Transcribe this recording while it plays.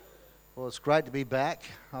Well, it's great to be back.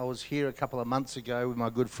 I was here a couple of months ago with my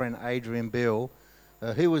good friend Adrian Bill.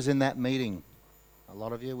 Who was in that meeting? A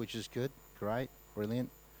lot of you, which is good. Great, brilliant.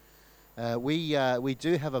 We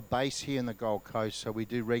do have a base here in the Gold Coast, so we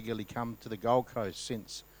do regularly come to the Gold Coast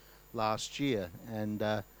since last year. And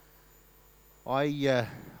I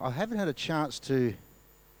haven't had a chance to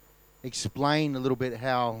explain a little bit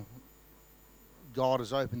how God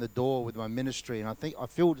has opened the door with my ministry, and I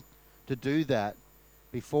feel to do that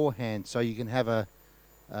beforehand, so you can have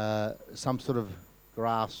some sort of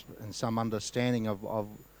grasp and some understanding of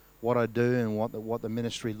what I do and what the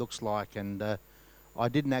ministry looks like. And I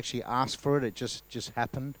didn't actually ask for it; it just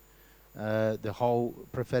happened. The whole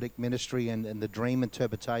prophetic ministry and the dream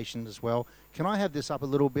interpretation as well. Can I have this up a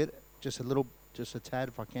little bit, just a tad,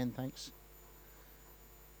 if I can? Thanks.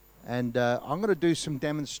 And I'm going to do some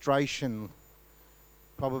demonstration.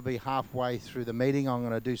 Probably halfway through the meeting, I'm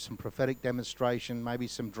going to do some prophetic demonstration, maybe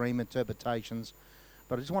some dream interpretations.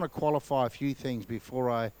 But I just want to qualify a few things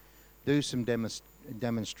before I do some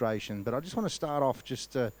demonstration. But I just want to start off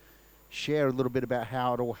just to share a little bit about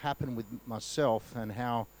how it all happened with myself and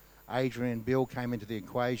how Adrian Bill came into the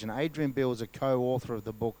equation. Adrian Bill is a co-author of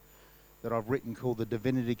the book that I've written called The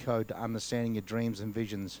Divinity Code to Understanding Your Dreams and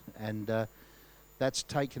Visions. And that's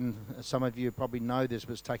taken, some of you probably know this,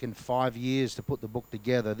 but it's taken 5 years to put the book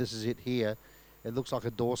together. This is it here. It looks like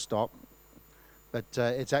a doorstop, but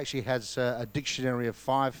it actually has a dictionary of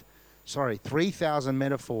 3,000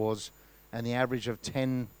 metaphors and the average of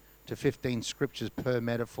 10 to 15 scriptures per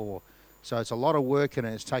metaphor. So it's a lot of work in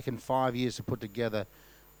it. It's taken 5 years to put together,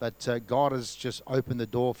 but God has just opened the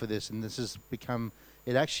door for this, and this has become,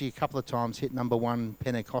 it actually a couple of times hit #1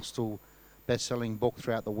 Pentecostal best-selling book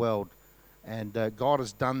throughout the world. And God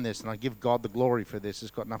has done this, and I give God the glory for this. It's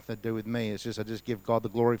got nothing to do with me. It's just I just give God the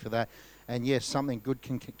glory for that. And yes, something good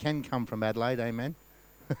can come from Adelaide. Amen.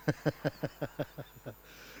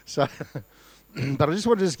 So, but I just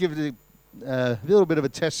wanted to just give a little bit of a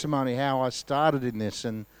testimony how I started in this.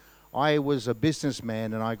 And I was a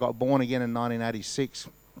businessman, and I got born again in 1986.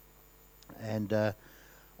 And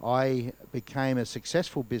I became a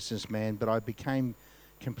successful businessman, but I became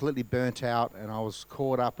completely burnt out, and I was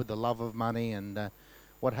caught up with the love of money. And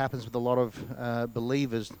what happens with a lot of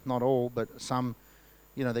believers, not all, but some,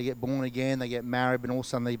 they get born again, they get married, and all of a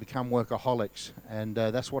sudden they become workaholics. And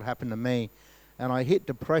that's what happened to me. And I hit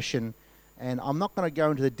depression, and I'm not going to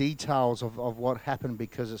go into the details of what happened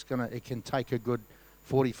because it can take a good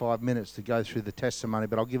 45 minutes to go through the testimony,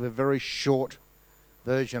 but I'll give a very short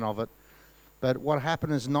version of it. But what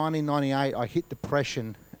happened is 1998, I hit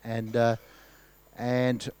depression, and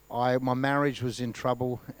my marriage was in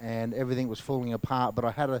trouble and everything was falling apart. But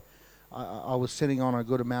I was sitting on a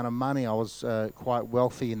good amount of money. I was quite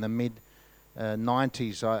wealthy in the mid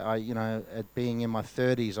 90s. At being in my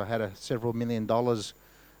 30s, I had several $1 million,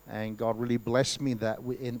 and God really blessed me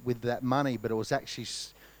with that money. But it was actually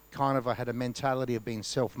I had a mentality of being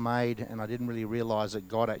self-made, and I didn't really realize that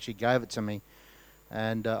God actually gave it to me.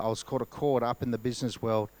 And I was caught up in the business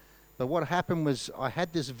world. But what happened was I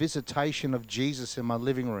had this visitation of Jesus in my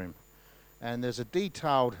living room. And there's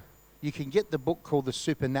you can get the book called The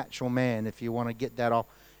Supernatural Man if you want to get that off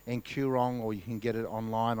in Kurong, or you can get it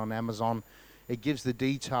online on Amazon. It gives the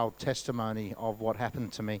detailed testimony of what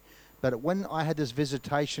happened to me. But when I had this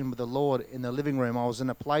visitation with the Lord in the living room, I was in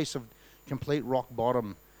a place of complete rock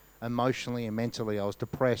bottom, emotionally and mentally. I was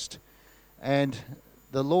depressed. And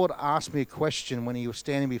the Lord asked me a question when he was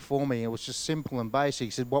standing before me. It was just simple and basic.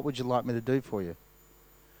 He said, "What would you like me to do for you?"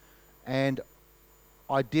 And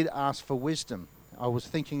I did ask for wisdom. I was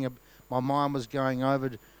thinking my mind was going over,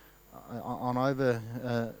 it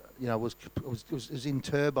was in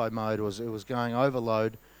turbo mode. It was going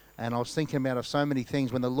overload. And I was thinking about so many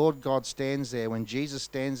things. When the Lord God stands there, when Jesus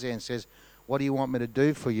stands there and says, "What do you want me to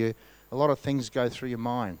do for you?" a lot of things go through your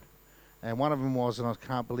mind. And one of them was, and I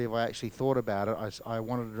can't believe I actually thought about it, I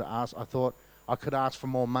wanted to ask, I thought I could ask for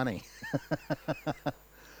more money.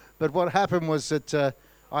 But what happened was that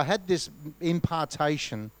I had this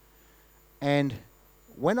impartation, and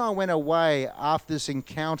when I went away after this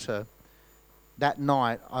encounter that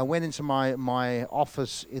night, I went into my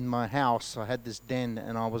office in my house. I had this den,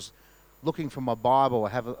 and I was looking for my Bible.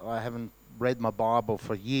 I haven't read my Bible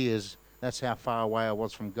for years. That's how far away I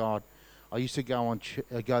was from God. I used to go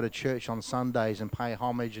to church on Sundays and pay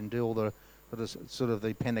homage and do all the sort of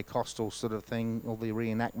the Pentecostal sort of thing, all the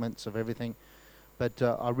reenactments of everything. But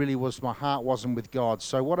my heart wasn't with God.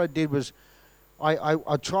 So what I did was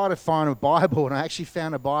I tried to find a Bible, and I actually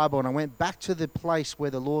found a Bible, and I went back to the place where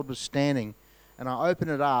the Lord was standing, and I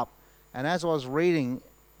opened it up, and as I was reading,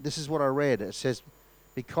 this is what I read. It says,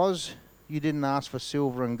 "Because you didn't ask for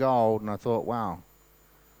silver and gold. And I thought, wow,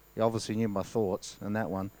 you obviously knew my thoughts and that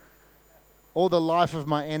one. Or the life of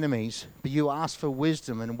my enemies, but you asked for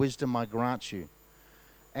wisdom, and wisdom I grant you.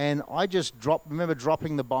 And I just remember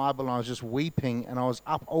dropping the Bible, and I was just weeping, and I was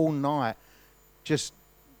up all night, just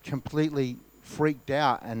completely freaked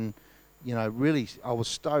out. And, really, I was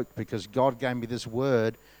stoked because God gave me this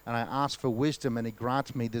word, and I asked for wisdom, and He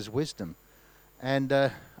granted me this wisdom. And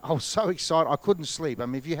I was so excited, I couldn't sleep. I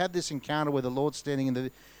mean, if you have this encounter with the Lord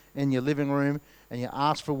standing in your living room, and you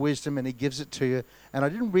ask for wisdom, and He gives it to you. And I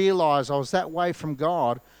didn't realize I was that way from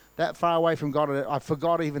God, that far away from God. I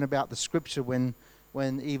forgot even about the scripture when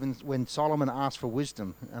Solomon asked for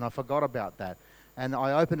wisdom, and I forgot about that. And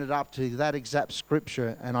I opened it up to that exact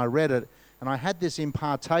scripture, and I read it, and I had this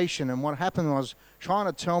impartation. And what happened was trying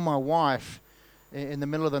to tell my wife in the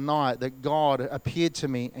middle of the night that God appeared to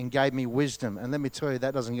me and gave me wisdom. And let me tell you,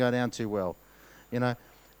 that doesn't go down too well,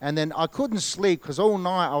 And then I couldn't sleep because all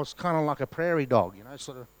night I was kind of like a prairie dog,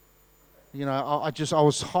 sort of. I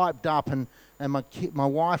was hyped up, and my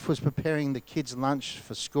wife was preparing the kids' lunch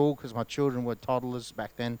for school because my children were toddlers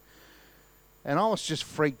back then. And I was just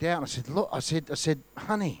freaked out. I said, look, I said,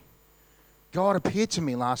 honey, God appeared to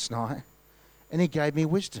me last night, and He gave me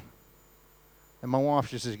wisdom. And my wife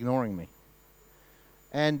just ignoring me.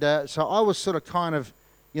 And so I was sort of kind of,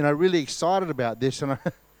 really excited about this.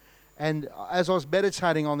 And as I was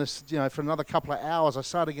meditating on this, for another couple of hours, I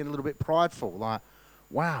started getting a little bit prideful, like,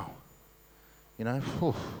 wow.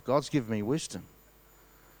 God's given me wisdom.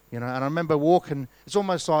 And I remember walking, it's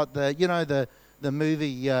almost like the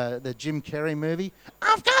movie, the Jim Carrey movie,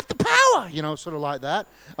 I've got the power, sort of like that.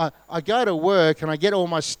 I go to work and I get all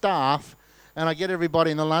my staff and I get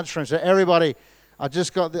everybody in the lunchroom. So everybody, I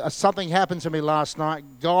just got, something happened to me last night.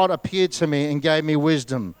 God appeared to me and gave me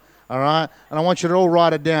wisdom, all right? And I want you to all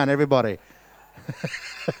write it down, everybody.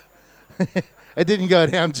 It didn't go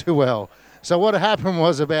down too well. So what happened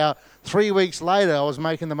was about 3 weeks later, I was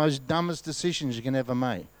making the most dumbest decisions you can ever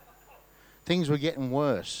make. Things were getting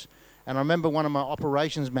worse. And I remember one of my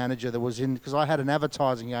operations manager that was in, because I had an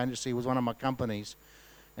advertising agency, was one of my companies,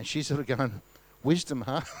 and she sort of going, wisdom,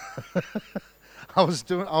 huh? I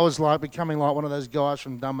was like becoming like one of those guys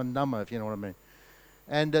from Dumb and Dumber, if you know what I mean.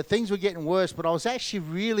 And things were getting worse, but I was actually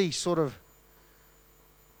really sort of,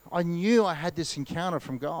 I knew I had this encounter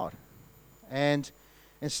from God. And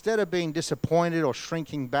instead of being disappointed or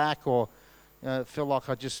shrinking back or feel like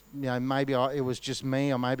I just, maybe it was just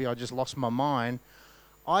me or maybe I just lost my mind,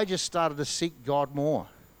 I just started to seek God more.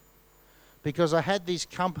 Because I had these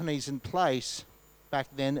companies in place back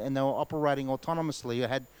then and they were operating autonomously. I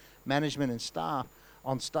had management and staff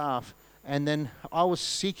on staff. And then I was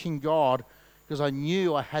seeking God because I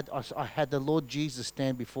knew I had the Lord Jesus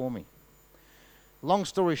stand before me. Long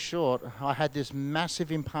story short, I had this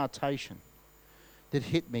massive impartation that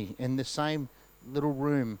hit me in the same little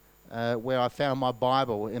room where I found my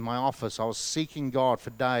Bible in my office. I was seeking God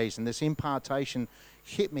for days, and this impartation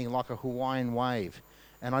hit me like a Hawaiian wave.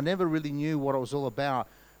 And I never really knew what it was all about.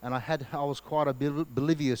 And I was quite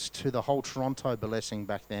oblivious to the whole Toronto blessing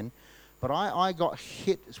back then. But I got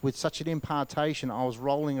hit with such an impartation, I was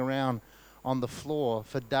rolling around on the floor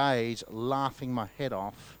for days, laughing my head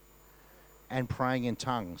off and praying in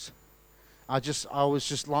tongues. I was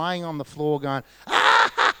just lying on the floor going,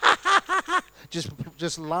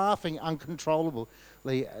 just laughing uncontrollably,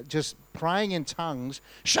 just praying in tongues,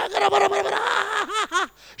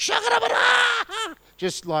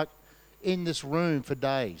 just like in this room for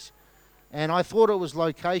days. And I thought it was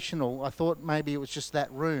locational. I thought maybe it was just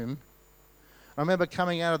that room. I remember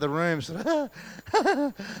coming out of the room,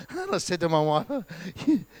 and I said to my wife,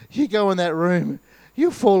 you go in that room, you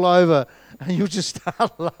fall over, and you'll just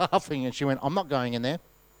start laughing. And she went, I'm not going in there.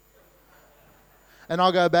 And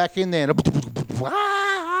I'll go back in there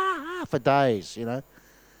for days,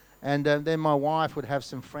 And then my wife would have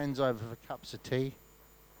some friends over for cups of tea.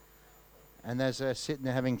 And as they're sitting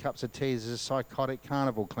there having cups of tea, there's a psychotic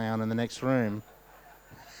carnival clown in the next room.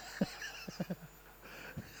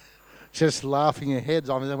 Just laughing their heads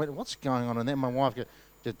off. And they went, what's going on? And then my wife goes,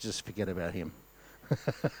 just forget about him.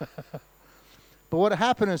 But what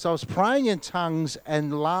happened is I was praying in tongues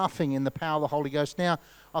and laughing in the power of the Holy Ghost. Now,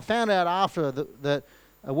 I found out after that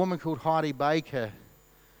a woman called Heidi Baker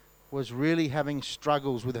was really having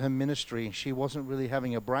struggles with her ministry. She wasn't really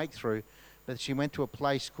having a breakthrough, but she went to a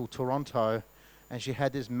place called Toronto, and she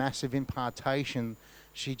had this massive impartation.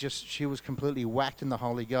 She was completely whacked in the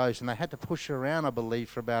Holy Ghost, and they had to push her around, I believe,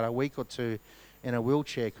 for about a week or two in a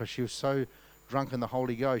wheelchair because she was so drunk in the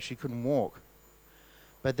Holy Ghost she couldn't walk.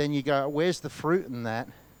 But then you go, where's the fruit in that?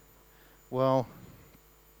 Well,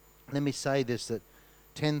 let me say this, that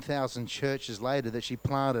 10,000 churches later that she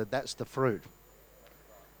planted, that's the fruit.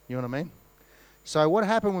 You know what I mean? So what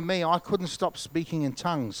happened with me, I couldn't stop speaking in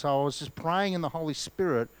tongues. So I was just praying in the Holy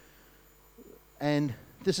Spirit, and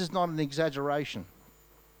this is not an exaggeration.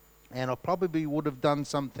 And I probably would have done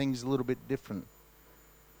some things a little bit different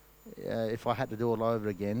if I had to do it over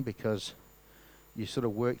again, because you sort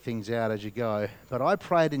of work things out as you go. But I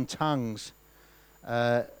prayed in tongues.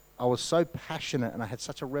 I was so passionate, and I had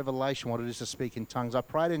such a revelation what it is to speak in tongues. I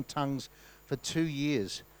prayed in tongues for 2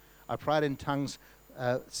 years. I prayed in tongues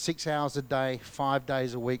 6 hours a day, 5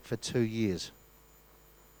 days a week for 2 years.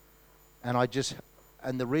 And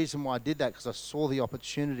the reason why I did that, because I saw the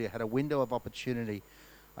opportunity. I had a window of opportunity.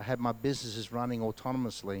 I had my businesses running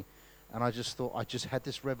autonomously, and I just thought, I just had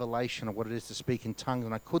this revelation of what it is to speak in tongues,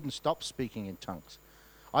 and I couldn't stop speaking in tongues.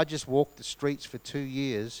 I just walked the streets for 2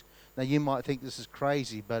 years. Now, you might think this is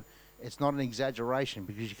crazy, but it's not an exaggeration,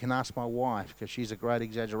 because you can ask my wife, because she's a great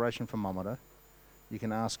exaggeration thermometer. You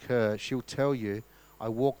can ask her. She'll tell you, I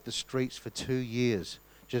walked the streets for 2 years.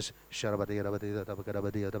 Just a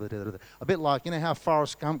bit like, you know how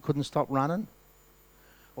Forrest Gump couldn't stop running?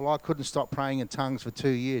 Well, I couldn't stop praying in tongues for 2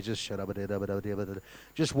 years.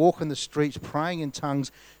 Just walking the streets, praying in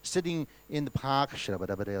tongues, sitting in the park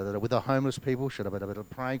with the homeless people,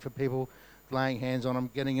 praying for people, laying hands on them,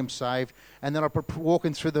 getting them saved. And then I'm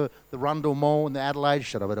walking through the Rundle Mall in the Adelaide,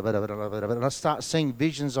 and I start seeing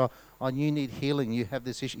visions of, oh, you need healing, you have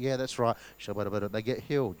this issue. Yeah, that's right. They get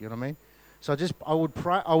healed, you know what I mean? So I would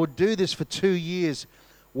pray. I would do this for 2 years,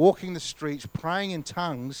 walking the streets, praying in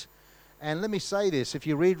tongues. And let me say this, if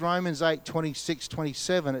you read Romans 8, 26,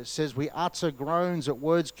 27, it says, we utter groans that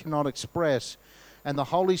words cannot express, and the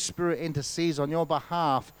Holy Spirit intercedes on your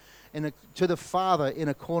behalf to the Father in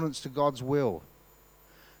accordance to God's will.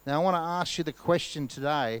 Now, I want to ask you the question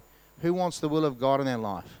today, who wants the will of God in their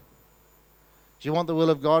life? Do you want the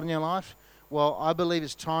will of God in your life? Well, I believe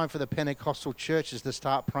it's time for the Pentecostal churches to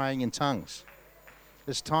start praying in tongues.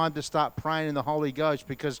 It's time to start praying in the Holy Ghost,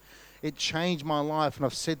 because it changed my life. And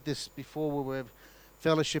I've said this before when we were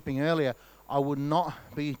fellowshipping earlier. I would not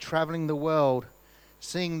be traveling the world,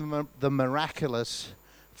 seeing the miraculous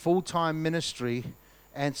full-time ministry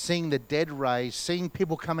and seeing the dead raised, seeing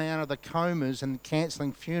people coming out of the comas and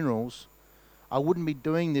cancelling funerals. I wouldn't be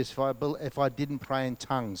doing this if I didn't pray in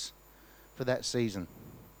tongues for that season.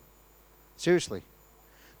 Seriously.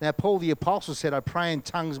 Now, Paul the Apostle said, I pray in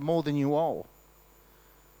tongues more than you all.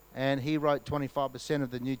 And he wrote 25%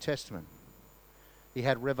 of the New Testament. He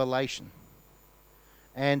had revelation.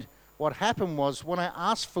 And what happened was, when I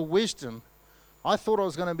asked for wisdom, I thought I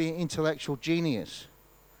was going to be an intellectual genius.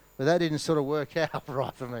 But that didn't sort of work out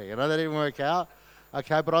right for me. You know, that didn't work out.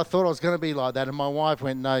 Okay, but I thought I was going to be like that. And my wife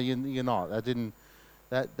went, no, you're not.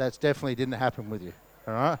 That definitely didn't happen with you.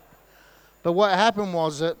 All right? But what happened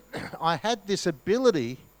was that I had this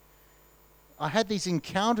ability, I had these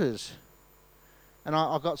encounters, and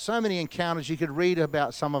I got so many encounters. You could read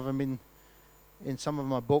about some of them in some of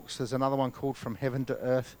my books. There's another one called From Heaven to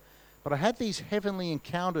Earth. But I had these heavenly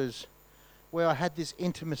encounters where I had this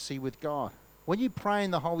intimacy with God. When you pray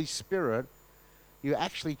in the Holy Spirit, you're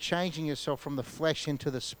actually changing yourself from the flesh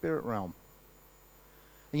into the spirit realm.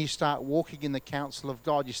 And you start walking in the counsel of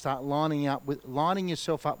God. You start lining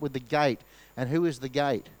yourself up with the gate. And who is the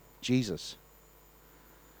gate? Jesus.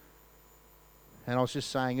 And I was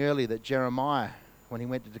just saying earlier that Jeremiah, when he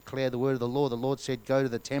went to declare the word of the Lord said, go to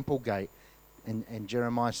the temple gate in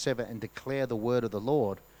Jeremiah 7 and declare the word of the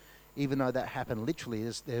Lord. Even though that happened literally,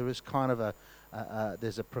 there is kind of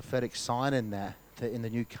there's a prophetic sign in that in the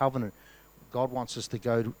new covenant, God wants us to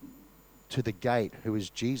go to the gate, who is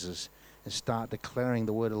Jesus, and start declaring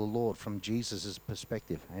the word of the Lord from Jesus'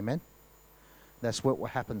 perspective. Amen? That's what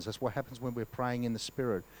happens. That's what happens when we're praying in the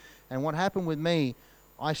Spirit. And what happened with me,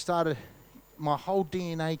 my whole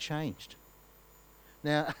DNA changed.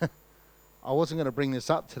 Now, I wasn't going to bring this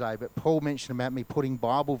up today, but Paul mentioned about me putting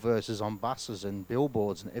Bible verses on buses and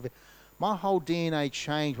billboards and everything. My whole DNA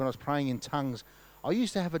changed when I was praying in tongues. I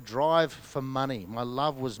used to have a drive for money. My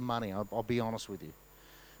love was money, I'll be honest with you.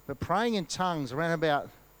 But praying in tongues, around about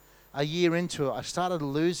a year into it, I started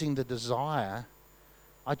losing the desire.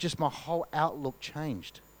 My whole outlook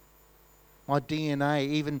changed. My DNA,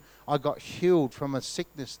 even I got healed from a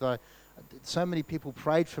sickness, though. So many people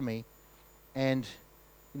prayed for me, and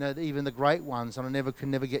even the great ones, and I could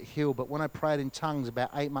never get healed. But when I prayed in tongues,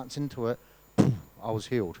 about 8 months into it, I was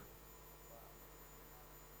healed.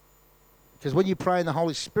 Because when you pray in the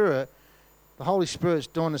Holy Spirit's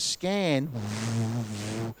doing a scan.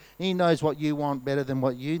 He knows what you want better than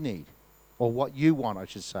what you need, or what you want, I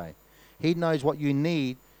should say. He knows what you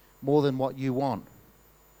need more than what you want.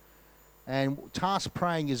 And task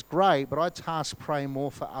praying is great, but I task pray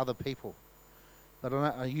more for other people. But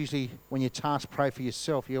I usually, when you task pray for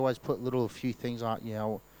yourself, you always put a few things like,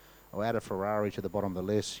 I'll add a Ferrari to the bottom of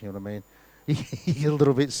the list, you know what I mean? You get a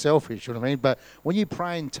little bit selfish, you know what I mean? But when you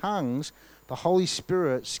pray in tongues, the Holy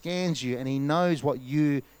Spirit scans you and he knows what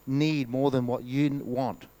you need more than what you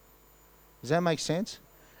want. Does that make sense?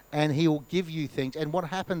 And he will give you things. And what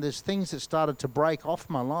happened is things that started to break off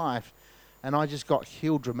my life, and I just got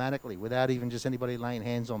healed dramatically without even just anybody laying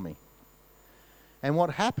hands on me. And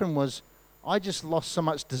what happened was I just lost so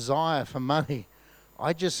much desire for money.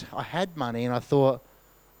 I had money and I thought,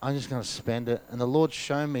 I'm just going to spend it. And the Lord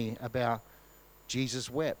showed me about Jesus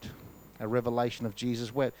wept, a revelation of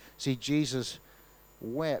Jesus wept. See, Jesus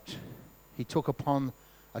wept. He took upon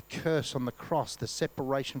a curse on the cross. The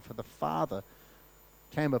separation from the Father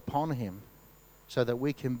came upon him so that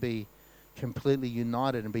we can be completely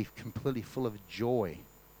united and be completely full of joy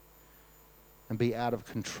and be out of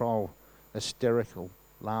control, hysterical,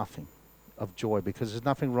 laughing of joy, because there's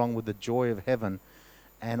nothing wrong with the joy of heaven.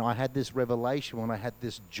 And I had this revelation when I had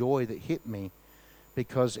this joy that hit me,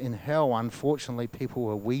 because in hell, unfortunately, people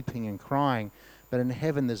were weeping and crying, but in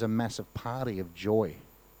heaven there's a massive party of joy.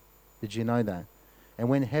 Did you know that? And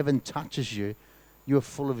when heaven touches you, you're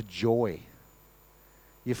full of joy.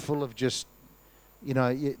 You're full of just,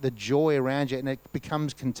 the joy around you, and it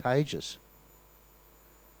becomes contagious.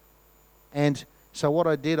 And so what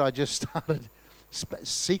I did, I just started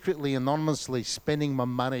secretly, anonymously spending my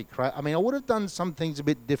money. I mean, I would have done some things a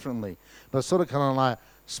bit differently, but sort of kind of like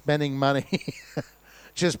spending money,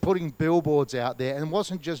 just putting billboards out there. And it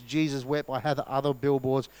wasn't just Jesus wept. I had other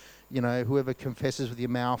billboards, whoever confesses with your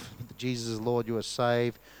mouth that Jesus is Lord, you are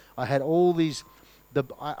saved. I had all these,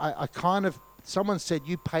 someone said,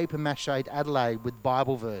 you paper mache'd Adelaide with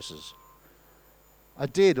Bible verses. I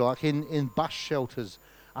did, like in bus shelters,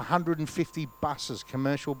 150 buses,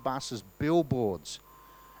 commercial buses, billboards.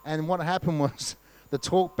 And what happened was the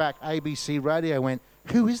talkback ABC radio went,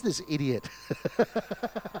 who is this idiot?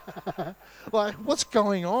 Like, what's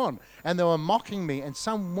going on? And they were mocking me. And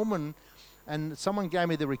someone gave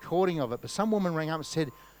me the recording of it, but some woman rang up and said,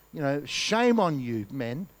 shame on you,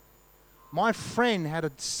 men. My friend had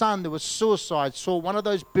a son that was suicide, saw one of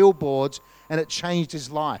those billboards, and it changed his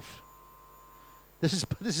life. This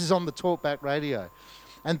is on the talkback radio.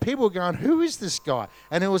 And people were going, who is this guy?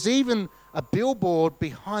 And there was even a billboard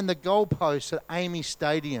behind the goalpost at Amy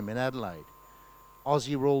Stadium in Adelaide,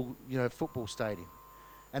 Aussie Royal, football stadium.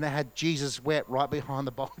 And it had Jesus wept right behind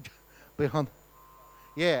the ball. And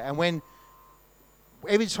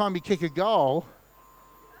every time you kick a goal,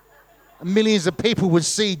 millions of people would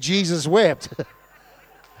see Jesus wept.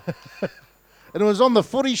 And it was on the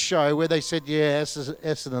footy show where they said,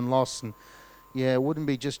 Essendon lost, and it wouldn't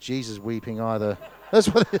be just Jesus weeping either. That's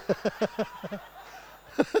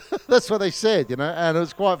what they said, and it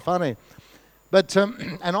was quite funny. But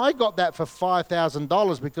and I got that for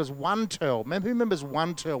 $5,000 because OneTel, who remembers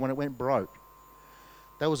OneTel when it went broke?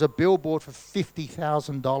 There was a billboard for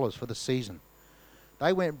 $50,000 for the season.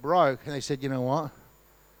 They went broke, and they said, you know what?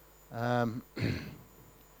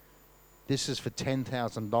 This is for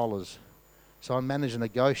 $10,000. So I managed to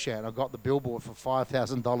negotiate, and I got the billboard for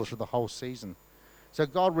 $5,000 for the whole season. So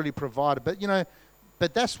God really provided. But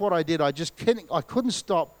that's what I did. I couldn't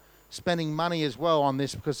stop spending money as well on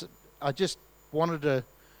this, because I just wanted to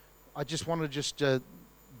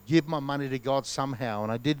give my money to God somehow,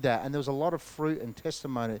 and I did that. And there was a lot of fruit and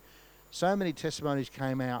testimony. So many testimonies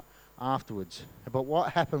came out afterwards. But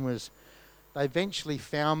what happened was they eventually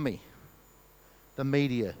found me, the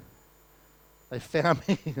media. They found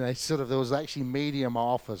me. There was actually media in my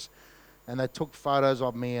office, and they took photos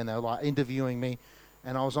of me, and they were like interviewing me.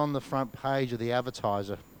 And I was on the front page of the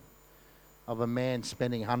Advertiser of a man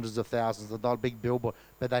spending hundreds of thousands of dollars, big billboard.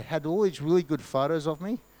 But they had all these really good photos of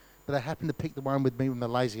me, but they happened to pick the one with me with my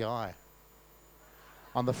lazy eye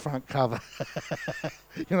on the front cover.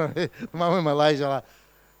 The one with my lazy eye,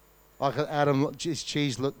 like Adam, his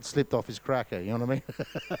cheese slipped off his cracker, you know what I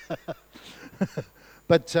mean?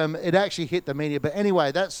 But it actually hit the media. But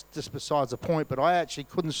anyway, that's just besides the point. But I actually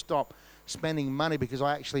couldn't stop spending money because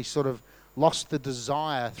I actually sort of lost the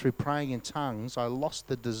desire through praying in tongues. I lost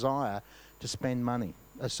the desire to spend money.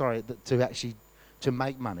 To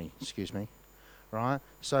make money, right?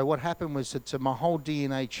 So what happened was that my whole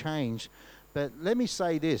DNA changed. But let me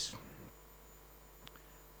say this.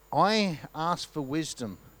 I asked for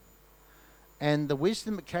wisdom. And the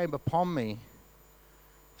wisdom that came upon me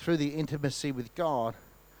through the intimacy with God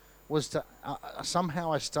was to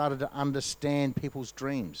somehow I started to understand people's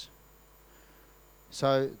dreams.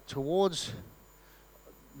 So towards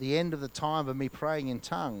the end of the time of me praying in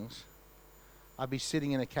tongues, I'd be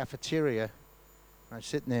sitting in a cafeteria, and I'd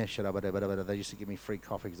sit there, they used to give me free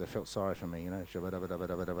coffee because they felt sorry for me, you know, you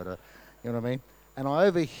know what I mean? And I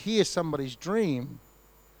overhear somebody's dream,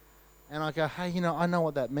 and I go, hey, you know, I know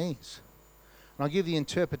what that means. And I give the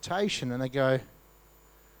interpretation, and they go,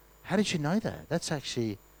 how did you know that? That's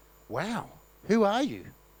actually, wow, who are you?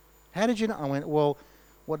 How did you know? I went, well,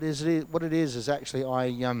 what it is actually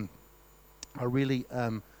I really,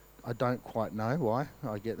 I don't quite know why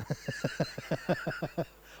I get.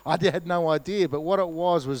 I had no idea, but what it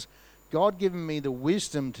was God giving me the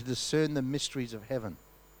wisdom to discern the mysteries of heaven.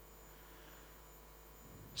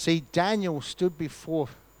 See, Daniel stood before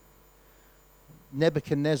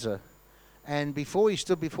Nebuchadnezzar, and before he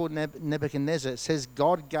stood before Nebuchadnezzar, it says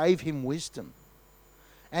God gave him wisdom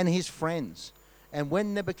and his friends. And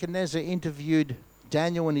when Nebuchadnezzar interviewed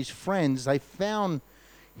Daniel and his friends,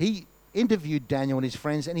 he interviewed Daniel and his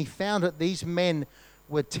friends, and he found that these men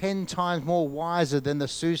were 10 times more wiser than the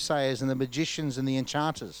soothsayers and the magicians and the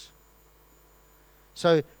enchanters.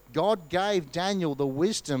 So God gave Daniel the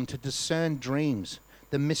wisdom to discern dreams,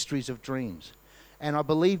 the mysteries of dreams. And I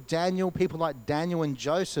believe people like Daniel and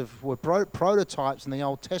Joseph were prototypes in the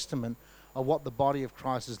Old Testament of what the body of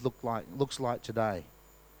Christ looks like today.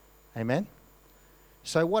 Amen?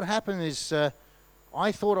 So what happened is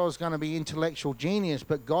I thought I was going to be intellectual genius,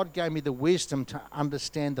 but God gave me the wisdom to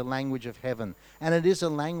understand the language of heaven. And it is a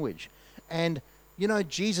language. And, you know,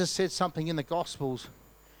 Jesus said something in the Gospels.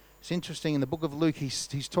 It's interesting. In the book of Luke,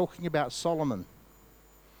 he's talking about Solomon.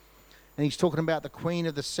 And he's talking about the Queen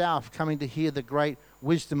of the South coming to hear the great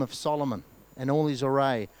wisdom of Solomon and all his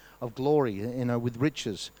array of glory, you know, with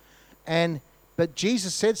riches. But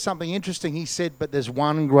Jesus said something interesting. He said, but there's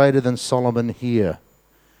one greater than Solomon here.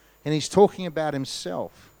 And he's talking about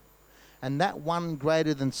himself. And that one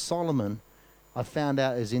greater than Solomon, I found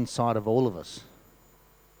out, is inside of all of us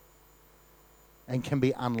and can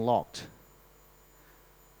be unlocked.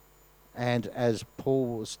 And as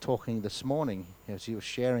Paul was talking this morning, as he was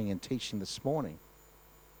sharing and teaching this morning,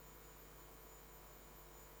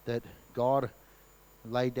 that God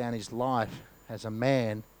laid down his life as a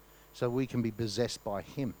man so we can be possessed by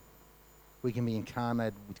him. We can be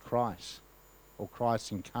incarnated with Christ. Or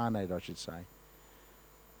Christ incarnated, I should say.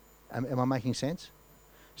 Am I making sense?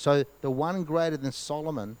 So the one greater than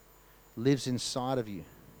Solomon lives inside of you.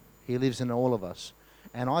 He lives in all of us.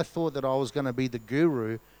 And I thought that I was going to be the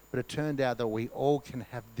guru, but it turned out that we all can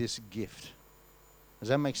have this gift. Does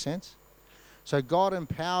that make sense? So God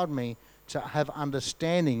empowered me to have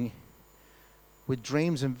understanding with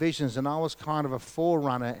dreams and visions, and I was kind of a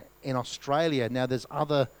forerunner in Australia. Now there's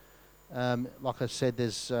other, like I said,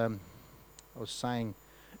 I was saying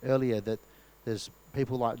earlier that there's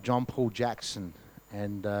people like John Paul Jackson,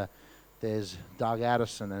 and there's Doug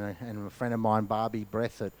Addison, and a friend of mine, Barbie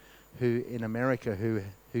Breathitt, who in America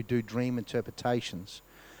who do dream interpretations.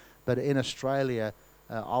 But in Australia,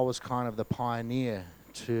 I was kind of the pioneer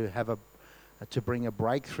to bring a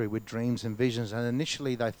breakthrough with dreams and visions. And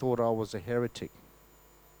initially, they thought I was a heretic.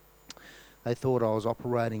 They thought I was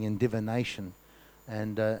operating in divination,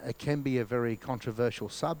 and it can be a very controversial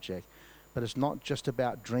subject. But it's not just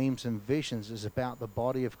about dreams and visions, it's about the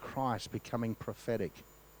body of Christ becoming prophetic.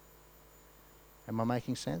 Am I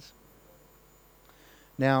making sense?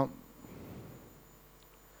 Now,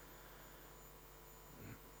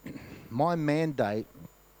 my mandate,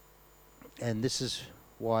 and this is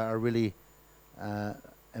why I really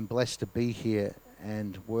am blessed to be here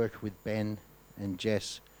and work with Ben and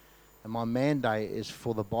Jess, and my mandate is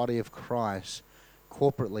for the body of Christ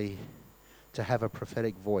corporately to have a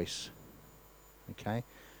prophetic voice. Okay?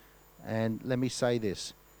 And let me say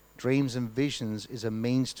this. Dreams and visions is a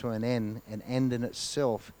means to an end. An end in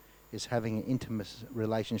itself is having an intimate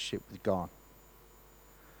relationship with God.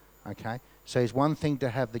 Okay? So it's one thing to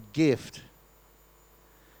have the gift.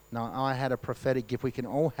 Now, I had a prophetic gift. We can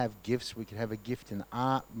all have gifts. We can have a gift in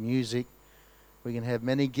art, music. We can have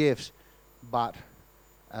many gifts. But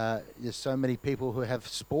there's so many people who have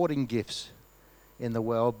sporting gifts in the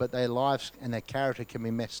world, but their lives and their character can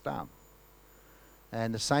be messed up.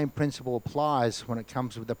 And the same principle applies when it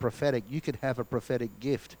comes with the prophetic. You could have a prophetic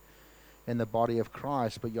gift in the body of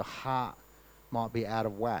Christ, but your heart might be out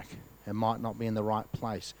of whack and might not be in the right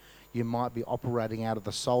place. You might be operating out of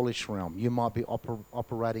the soulish realm. You might be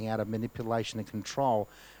operating out of manipulation and control.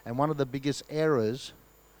 And one of the biggest errors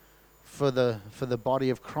for the body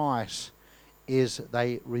of Christ is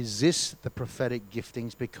they resist the prophetic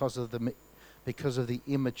giftings because of the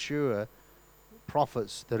immature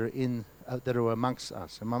prophets that are amongst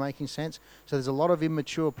us. Am I making sense? So there's a lot of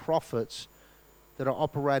immature prophets that are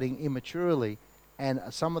operating immaturely, and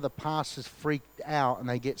some of the pastors freaked out and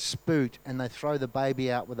they get spooked and they throw the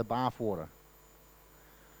baby out with the bathwater.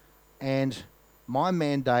 And my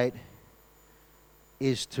mandate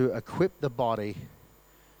is to equip the body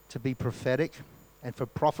to be prophetic and for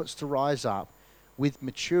prophets to rise up with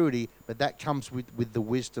maturity, but that comes with the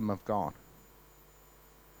wisdom of God.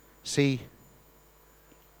 See,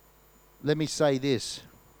 let me say this.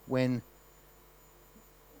 When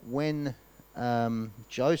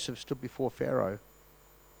Joseph stood before Pharaoh,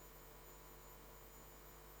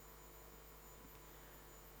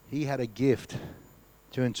 he had a gift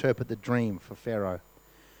to interpret the dream for Pharaoh.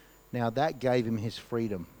 Now that gave him his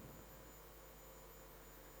freedom.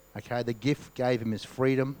 Okay, the gift gave him his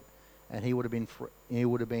freedom, and he would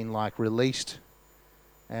have been like released,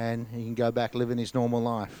 and he can go back living his normal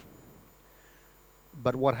life.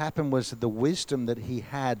 But what happened was that the wisdom that he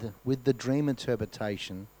had with the dream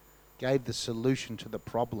interpretation gave the solution to the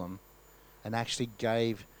problem, and actually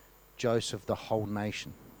gave Joseph the whole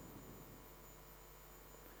nation.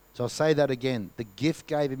 So I'll say that again. The gift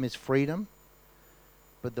gave him his freedom,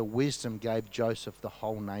 but the wisdom gave Joseph the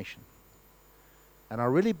whole nation. And I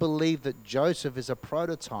really believe that Joseph is a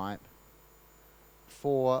prototype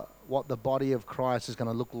for what the body of Christ is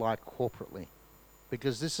going to look like corporately.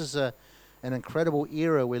 Because this is an incredible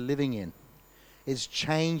era we're living in. It's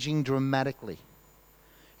changing dramatically.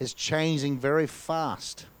 It's changing very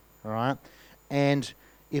fast, all right? And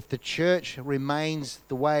if the church remains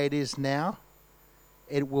the way it is now,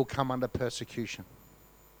 it will come under persecution.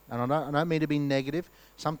 And I don't mean to be negative.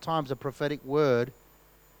 Sometimes a prophetic word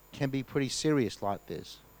can be pretty serious like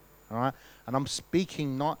this, all right? And I'm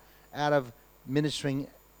speaking not out of ministering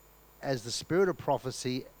as the spirit of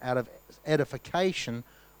prophecy, out of edification.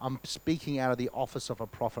 I'm speaking out of the office of a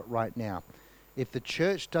prophet right now. If the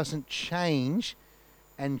church doesn't change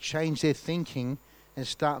and change their thinking and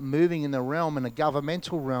start moving in the realm, in a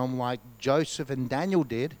governmental realm like Joseph and Daniel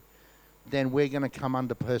did, then we're going to come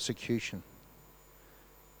under persecution.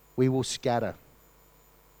 We will scatter.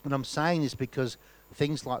 And I'm saying this because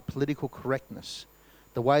things like political correctness,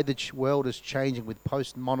 the way the world is changing with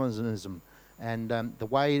postmodernism, and the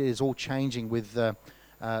way it is all changing with the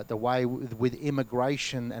way with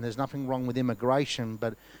immigration, and there's nothing wrong with immigration,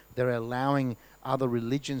 but they're allowing other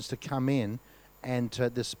religions to come in, and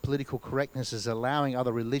this political correctness is allowing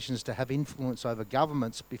other religions to have influence over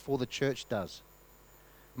governments before the church does.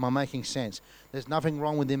 Am I making sense? There's nothing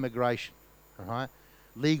wrong with immigration, all right?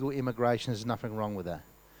 Legal immigration, there's nothing wrong with that.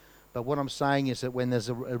 But what I'm saying is that when there's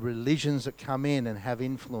religions that come in and have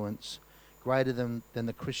influence greater than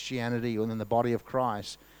the Christianity or than the body of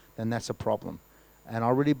Christ, then that's a problem. And I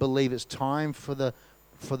really believe it's time for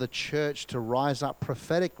the church to rise up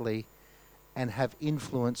prophetically and have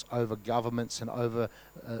influence over governments and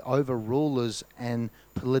over rulers and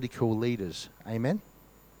political leaders. Amen?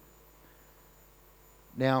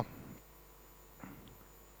 Now,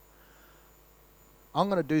 I'm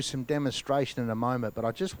going to do some demonstration in a moment, but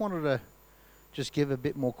I just wanted to just give a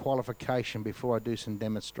bit more qualification before I do some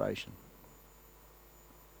demonstration.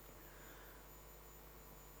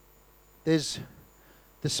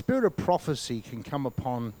 The spirit of prophecy can come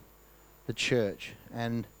upon the church,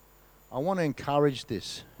 and I want to encourage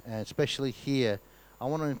this, especially here. I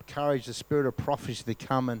want to encourage the spirit of prophecy to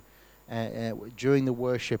come and during the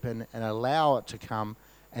worship and allow it to come,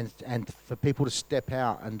 and for people to step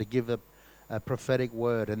out and to give a prophetic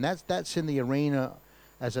word. And that's in the arena,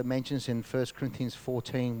 as it mentions in 1 Corinthians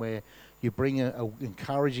 14, where you bring an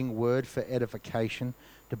encouraging word for edification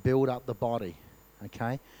to build up the body,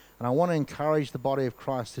 okay? And I want to encourage the body of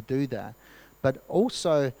Christ to do that. But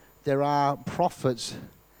also there are prophets,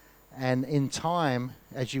 and in time,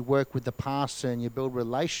 as you work with the pastor and you build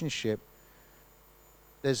relationship,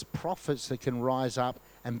 there's prophets that can rise up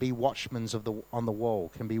and be watchmen on the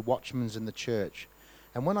wall, can be watchmen in the church.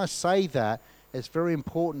 And when I say that, it's very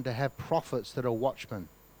important to have prophets that are watchmen.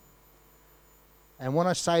 And when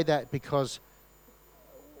I say that, because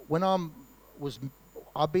when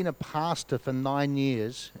I've been a pastor for 9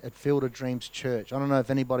 years at Field of Dreams Church. I don't know if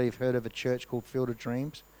anybody have heard of a church called Field of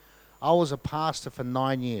Dreams. I was a pastor for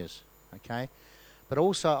 9 years, okay? But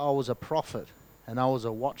also I was a prophet, and I was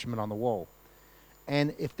a watchman on the wall.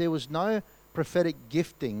 And if there was no prophetic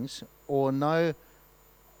giftings or no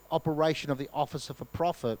operation of the office of a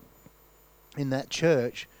prophet in that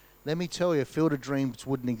church, let me tell you, Field of Dreams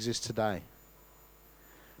wouldn't exist today.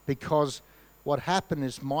 Because what happened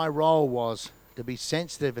is my role was to be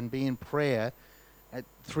sensitive and be in prayer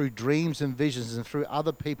through dreams and visions, and through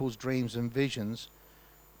other people's dreams and visions.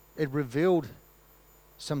 It revealed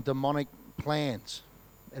some demonic plans.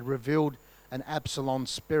 It revealed an Absalom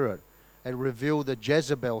spirit. It revealed the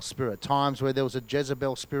Jezebel spirit, times where there was a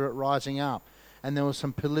Jezebel spirit rising up. And there were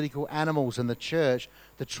some political animals in the church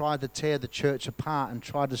that tried to tear the church apart and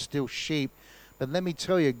tried to steal sheep. But let me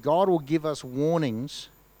tell you, God will give us warnings,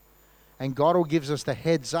 and God will give us the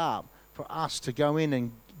heads up for us to go in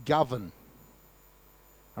and govern.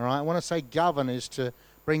 All right? When I say govern is to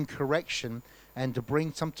bring correction and to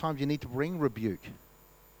bring, sometimes you need to bring rebuke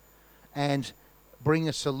and bring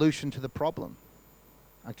a solution to the problem.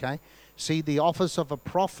 Okay? See, the office of a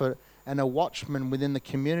prophet and a watchman within the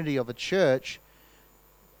community of a church,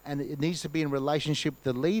 and it needs to be in relationship with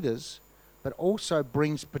the leaders, but also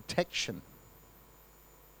brings protection.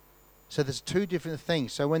 So there's two different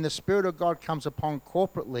things. So when the Spirit of God comes upon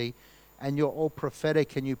corporately and you're all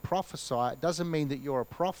prophetic and you prophesy, it doesn't mean that you're a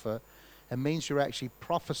prophet. It means you're actually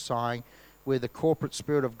prophesying with the corporate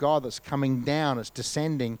Spirit of God that's coming down, it's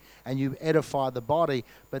descending, and you edify the body.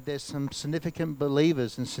 But there's some significant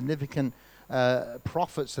believers and significant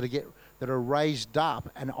prophets that are raised up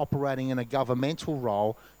and operating in a governmental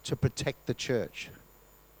role to protect the church.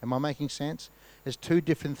 Am I making sense? There's two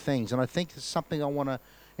different things, and I think it's something I want to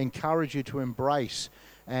encourage you to embrace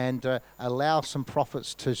and allow some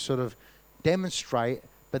prophets to sort of demonstrate,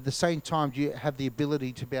 but at the same time you have the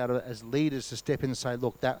ability to be able to, as leaders, to step in and say,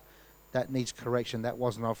 look, that needs correction, that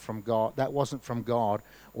wasn't from God,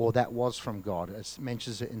 or that was from God, as it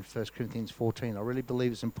mentions it in 1 Corinthians 14. I really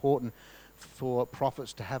believe it's important for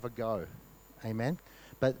prophets to have a go. Amen?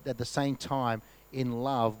 But at the same time, in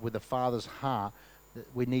love with the Father's heart,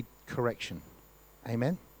 we need correction.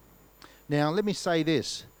 Amen? Now, let me say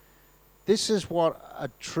this. This is what a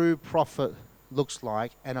true prophet looks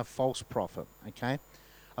like and a false prophet, okay?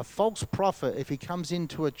 A false prophet, if he comes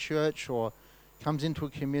into a church or comes into a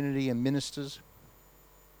community and ministers,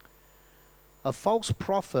 a false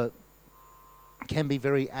prophet can be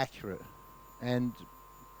very accurate. And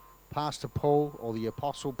Pastor Paul, or the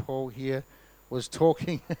Apostle Paul here, was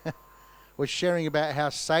talking, was sharing about how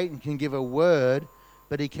Satan can give a word,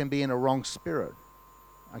 but he can be in a wrong spirit,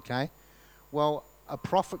 okay? Well, a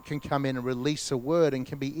prophet can come in and release a word and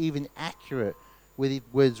can be even accurate with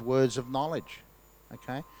his words of knowledge,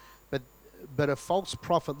 okay? But a false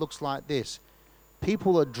prophet looks like this.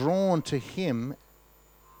 People are drawn to him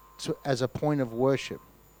as a point of worship.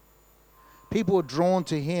 People are drawn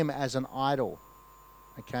to him as an idol,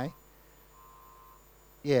 okay?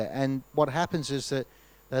 Yeah, and what happens is that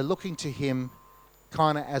they're looking to him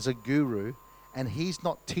kind of as a guru, and he's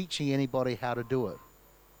not teaching anybody how to do it.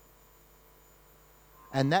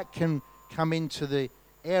 And that can come into the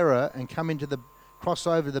error and cross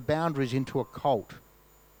over the boundaries into a cult.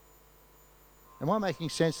 Am I making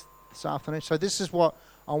sense this afternoon? So this is what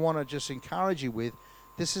I want to just encourage you with.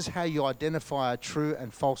 This is how you identify a true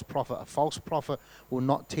and false prophet. A false prophet will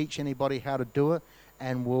not teach anybody how to do it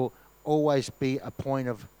and will always be a point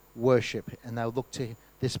of worship. And they'll look to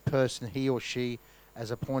this person, he or she,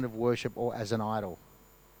 as a point of worship or as an idol.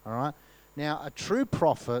 All right? Now, a true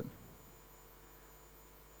prophet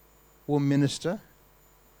will minister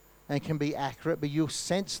and can be accurate, but you'll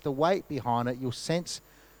sense the weight behind it. You'll sense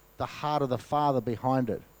the heart of the Father behind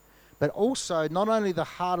it. But also, not only the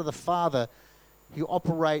heart of the Father, he'll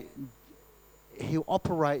operate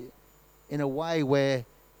in a way where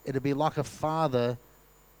it'll be like a father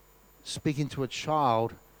speaking to a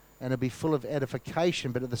child, and it'll be full of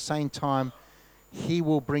edification, but at the same time, he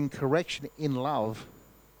will bring correction in love,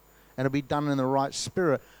 and it'll be done in the right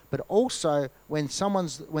spirit. But also, when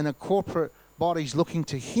a corporate body's looking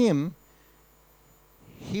to him,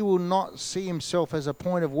 he will not see himself as a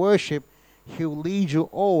point of worship. He'll lead you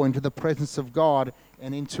all into the presence of God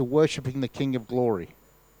and into worshiping the King of Glory.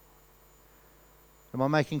 Am I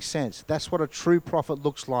making sense? That's what a true prophet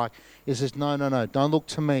looks like. He says, no, don't look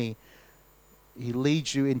to me. He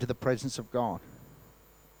leads you into the presence of God.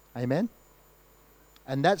 Amen?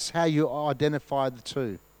 And that's how you identify the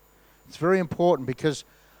two. It's very important because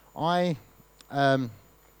I've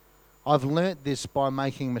learnt this by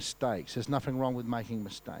making mistakes. There's nothing wrong with making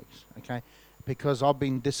mistakes, okay? Because I've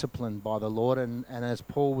been disciplined by the Lord, and as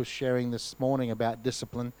Paul was sharing this morning about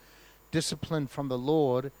discipline from the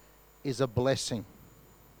Lord is a blessing,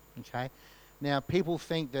 okay? Now, people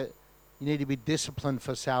think that you need to be disciplined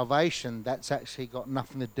for salvation. That's actually got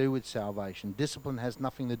nothing to do with salvation. Discipline has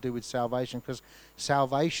nothing to do with salvation because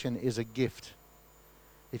salvation is a gift.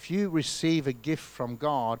 If you receive a gift from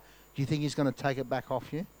God, do you think he's going to take it back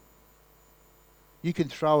off you? You can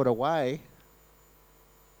throw it away.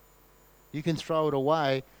 You can throw it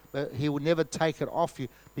away, but he will never take it off you.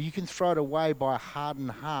 But you can throw it away by a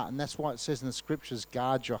hardened heart. And that's why it says in the scriptures,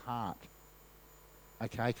 guard your heart.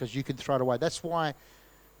 Okay, because you can throw it away. That's why,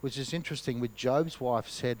 which is interesting, with Job's wife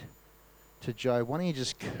said, to Job, why don't you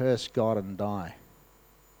just curse God and die?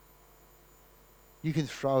 You can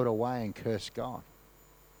throw it away and curse God,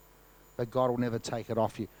 but God will never take it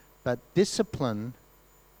off you. But discipline,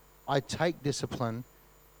 I take discipline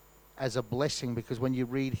as a blessing, because when you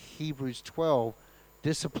read Hebrews 12,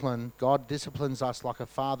 discipline, God disciplines us like a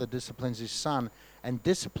father disciplines his son, and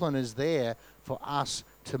discipline is there for us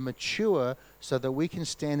to mature so that we can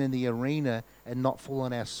stand in the arena and not fall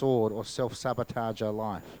on our sword or self-sabotage our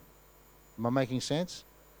life. Am I making sense?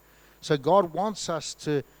 So God wants us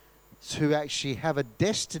to actually have a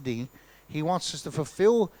destiny. He wants us to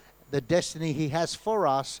fulfill the destiny he has for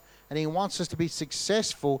us, and he wants us to be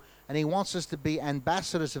successful, and he wants us to be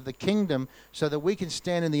ambassadors of the kingdom so that we can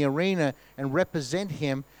stand in the arena and represent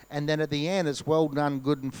him, and then at the end it's well done,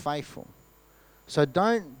 good and faithful. So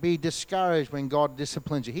don't be discouraged when God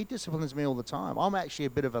disciplines you. He disciplines me all the time. I'm actually a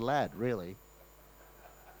bit of a lad, really.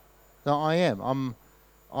 No, I am.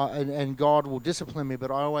 And God will discipline me, but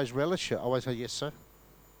I always relish it. I always say, yes, sir.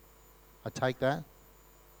 I take that.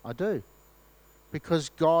 I do. Because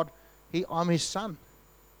God, I'm his son.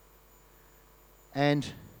 And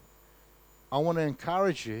I want to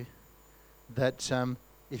encourage you that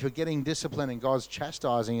if you're getting disciplined and God's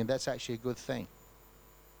chastising you, that's actually a good thing.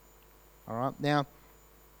 All right? Now,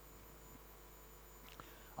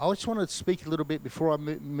 I just want to speak a little bit before I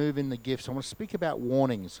move in the gifts. I want to speak about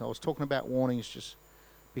warnings. I was talking about warnings just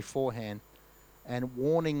beforehand. And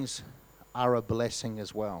warnings are a blessing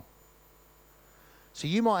as well. So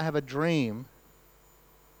you might have a dream.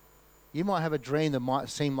 You might have a dream that might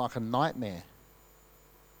seem like a nightmare.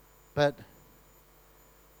 But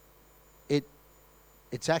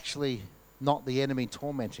it's actually not the enemy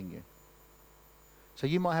tormenting you. So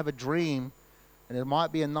you might have a dream, and it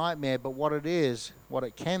might be a nightmare, but what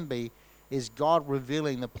it can be, is God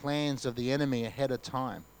revealing the plans of the enemy ahead of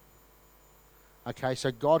time. Okay,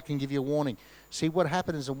 so God can give you a warning. See, what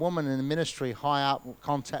happened is a woman in the ministry high up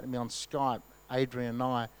contacted me on Skype, Adrian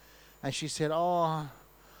and and she said, I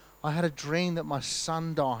had a dream that my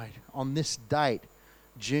son died on this date,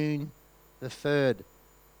 June the 3rd.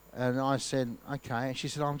 And I said, okay. And she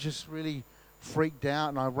said, I'm just really freaked out.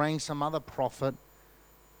 And I rang some other prophet.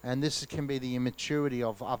 And this can be the immaturity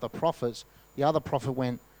of other prophets. The other prophet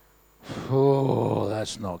went, oh,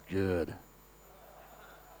 that's not good.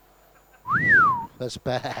 That's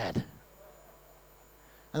bad.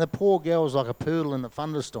 And the poor girl was like a poodle in a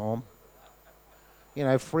thunderstorm,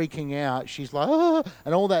 freaking out. She's like, oh,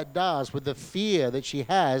 and all that does with the fear that she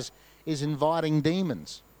has is inviting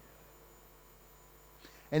demons.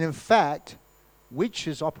 And in fact,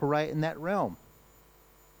 witches operate in that realm.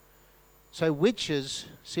 So witches,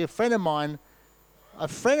 see, a friend of mine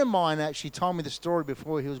actually told me the story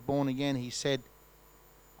before he was born again. He said,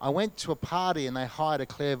 I went to a party and they hired a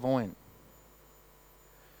clairvoyant.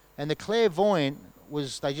 And the clairvoyant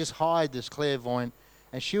they just hired this clairvoyant,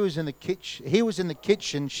 and she was in the kitchen. He was in the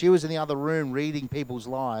kitchen. She was in the other room reading people's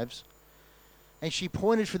lives. And she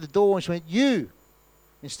pointed through the door and she went, you,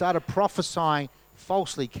 and started prophesying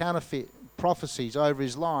falsely, counterfeit prophecies over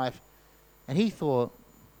his life. And he thought,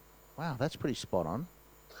 wow, that's pretty spot on.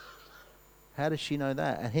 How does she know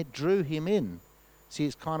that? And it drew him in. See,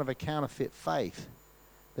 it's kind of a counterfeit faith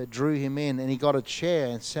that drew him in. And he got a chair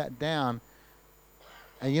and sat down.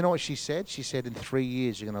 And you know what she said? She said, in 3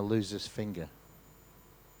 years, you're going to lose this finger.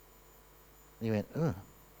 And he went, ugh.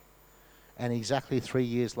 And exactly 3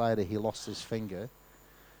 years later, he lost his finger.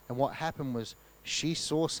 And what happened was she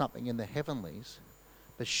saw something in the heavenlies,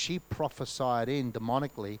 but she prophesied in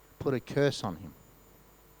demonically, put a curse on him.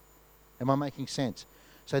 Am I making sense?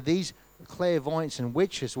 So these clairvoyants and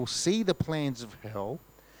witches will see the plans of hell,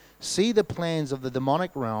 see the plans of the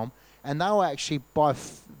demonic realm, and they'll actually, by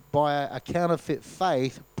a counterfeit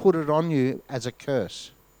faith, put it on you as a curse.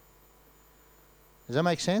 Does that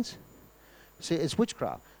make sense? See, it's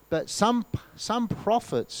witchcraft. But some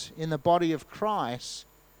prophets in the body of Christ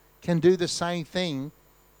can do the same thing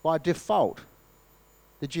by default.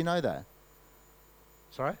 Did you know that?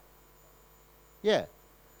 Sorry? Yeah.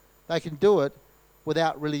 They can do it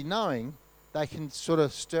without really knowing. They can sort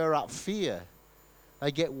of stir up fear.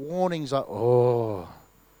 They get warnings like, oh,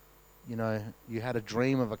 you had a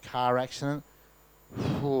dream of a car accident.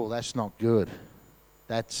 Oh, that's not good.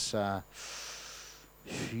 That's,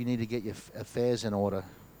 you need to get your affairs in order.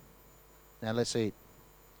 Now let's eat,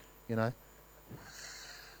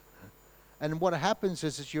 And what happens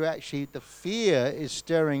is that the fear is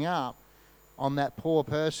stirring up on that poor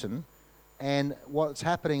person, and what's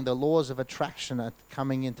happening, the laws of attraction are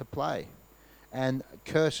coming into play, and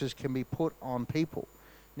curses can be put on people.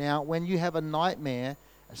 Now, when you have a nightmare,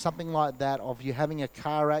 something like that, of you having a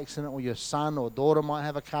car accident, or your son or daughter might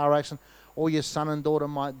have a car accident, or your son and daughter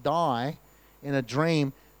might die in a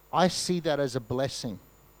dream, I see that as a blessing.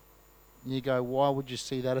 And you go, why would you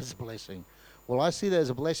see that as a blessing? Well, I see that as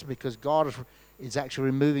a blessing because God is actually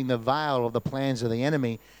removing the veil of the plans of the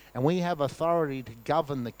enemy, and we have authority to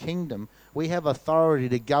govern the kingdom. We have authority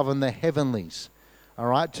to govern the heavenlies, all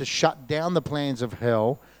right, to shut down the plans of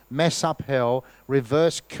hell, mess up hell,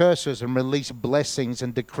 reverse curses and release blessings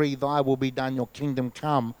and decree thy will be done, your kingdom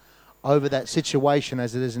come over that situation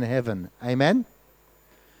as it is in heaven. Amen?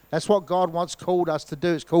 That's what God wants called us to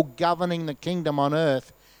do. It's called governing the kingdom on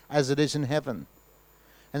earth as it is in heaven.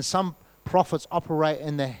 And some prophets operate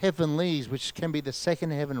in the heavenlies, which can be the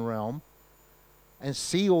second heaven realm, and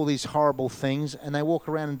see all these horrible things, and they walk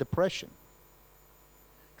around in depression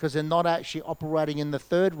because they're not actually operating in the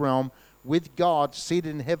third realm with God, seated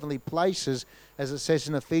in heavenly places. As it says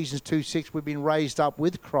in Ephesians 2:6, we've been raised up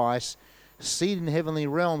with Christ, seated in heavenly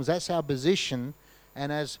realms. That's our position.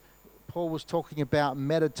 And as Paul was talking about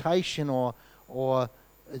meditation or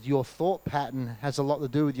your thought pattern has a lot to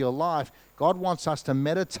do with your life. God wants us to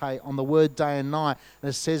meditate on the word day and night. And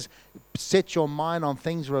it says, set your mind on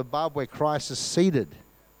things that are above where Christ is seated.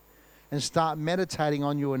 And start meditating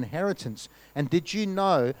on your inheritance. And did you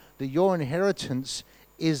know that your inheritance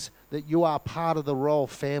is that you are part of the royal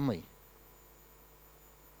family?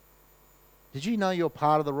 Did you know you're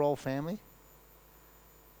part of the royal family?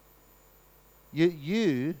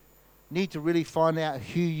 You need to really find out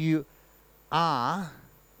who you are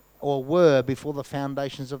or were before the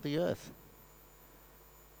foundations of the earth.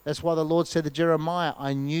 That's why the Lord said to Jeremiah,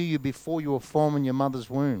 I knew you before you were formed in your mother's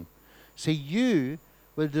womb. See, you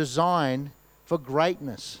were designed for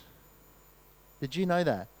greatness. Did you know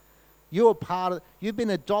that? You've been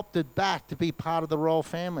adopted back to be part of the royal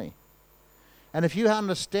family. And if you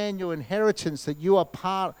understand your inheritance, that you are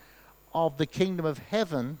part of the kingdom of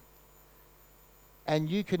heaven, and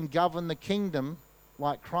you can govern the kingdom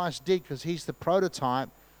like Christ did, because he's the prototype,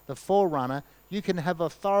 the forerunner. You can have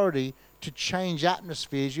authority to change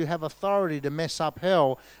atmospheres. You have authority to mess up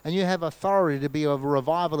hell, and you have authority to be a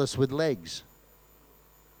revivalist with legs.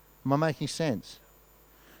 Am I making sense?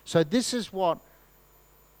 So this is what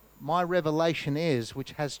my revelation is,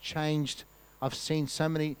 which has changed. I've seen so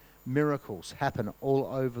many miracles happen all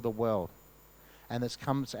over the world, and it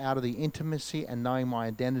comes out of the intimacy and knowing my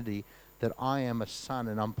identity, that I am a son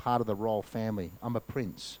and I'm part of the royal family. I'm a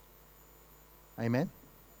prince. Amen?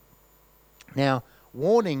 Now,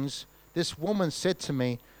 warnings, this woman said to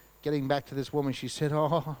me, getting back to this woman, she said,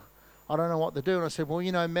 oh, I don't know what to do. And I said, well,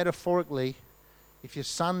 you know, metaphorically, if your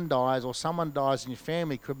son dies or someone dies in your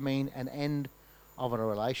family, could mean an end of a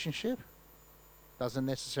relationship. Doesn't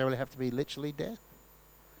necessarily have to be literally death.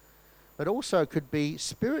 But also could be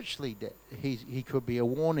spiritually death. He could be a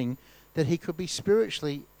warning that he could be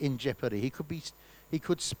spiritually in jeopardy. He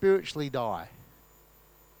could spiritually die.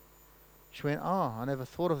 She went, oh, I never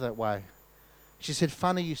thought of that way. She said,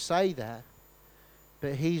 funny you say that,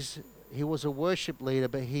 but he was a worship leader,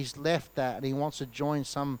 but he's left that and he wants to join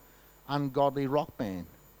some ungodly rock band.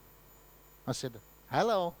 I said,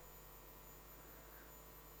 hello.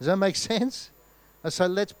 Does that make sense? And so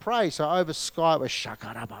let's pray. So over Skype, we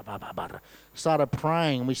started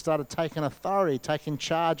praying. We started taking authority, taking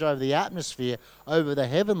charge over the atmosphere, over the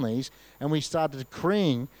heavenlies, and we started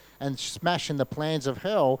decreeing and smashing the plans of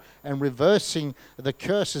hell and reversing the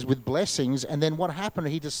curses with blessings. And then what happened?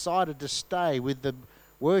 He decided to stay with the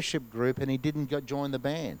worship group and he didn't join the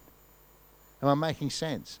band. Am I making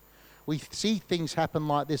sense? We see things happen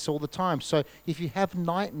like this all the time. So if you have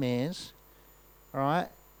nightmares, all right,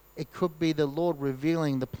 it could be the Lord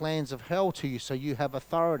revealing the plans of hell to you so you have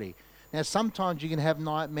authority. Now, sometimes you can have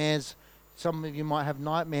nightmares. Some of you might have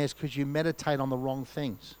nightmares because you meditate on the wrong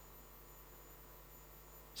things.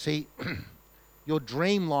 See, your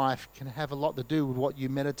dream life can have a lot to do with what you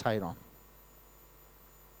meditate on.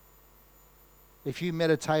 If you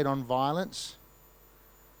meditate on violence,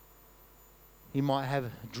 you might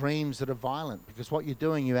have dreams that are violent, because what you're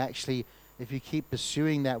doing, you actually, if you keep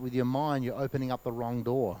pursuing that with your mind, you're opening up the wrong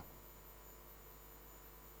door.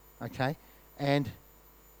 Okay? And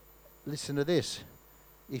listen to this.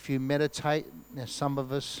 If you meditate, now some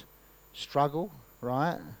of us struggle,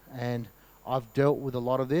 right? And I've dealt with a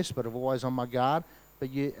lot of this, but I'm always on my guard.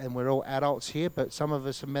 And we're all adults here, but some of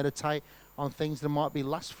us meditate on things that might be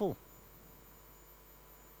lustful.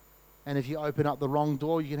 And if you open up the wrong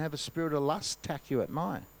door, you can have a spirit of lust attack you at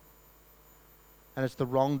night. And it's the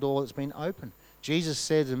wrong door that's been opened. Jesus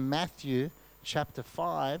said in Matthew chapter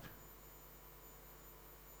 5,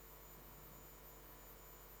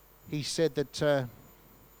 he said that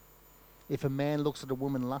if a man looks at a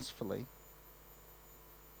woman lustfully,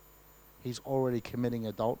 he's already committing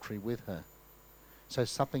adultery with her. So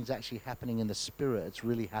something's actually happening in the spirit. It's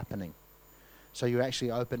really happening. So you're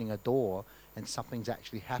actually opening a door and something's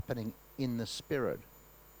actually happening in the spirit.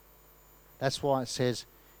 That's why it says,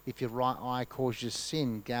 if your right eye causes you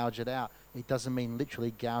sin, gouge it out. It doesn't mean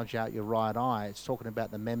literally gouge out your right eye. It's talking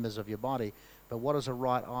about the members of your body. But what does a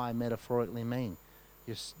right eye metaphorically mean?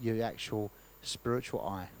 Your actual spiritual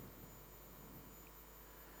eye.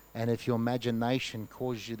 And if your imagination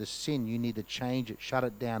causes you to sin, you need to change it, shut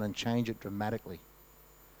it down and change it dramatically.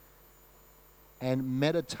 And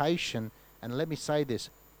meditation, and let me say this,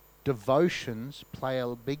 devotions play a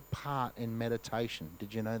big part in meditation.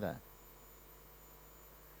 Did you know that?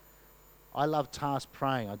 I love task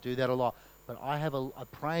praying. I do that a lot. But I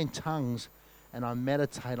pray in tongues and I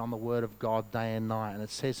meditate on the Word of God day and night. And it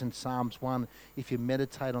says in Psalms 1, if you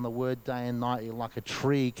meditate on the Word day and night, you're like a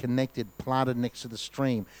tree connected, planted next to the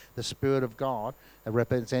stream. The Spirit of God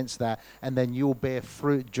represents that. And then you'll bear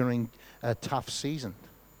fruit during a tough season.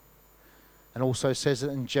 And also says it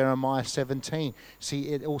in Jeremiah 17. See,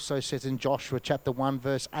 it also says in Joshua chapter 1,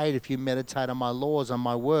 verse 8, if you meditate on my laws, on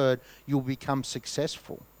my word, you'll become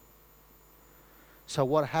successful. So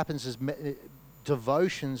what happens is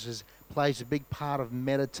devotions plays a big part of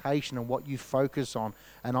meditation and what you focus on.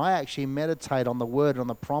 And I actually meditate on the word and on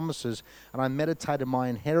the promises, and I meditate on my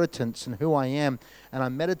inheritance and who I am, and I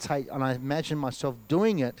meditate and I imagine myself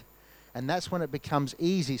doing it. And that's when it becomes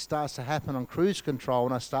easy, starts to happen on cruise control,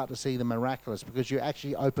 and I start to see the miraculous, because you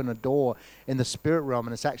actually open a door in the spirit realm,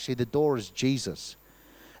 and it's actually, the door is Jesus.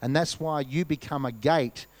 And that's why you become a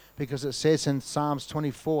gate, because it says in Psalms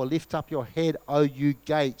 24, lift up your head, O you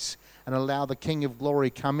gates, and allow the King of glory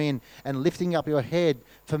come in. And lifting up your head,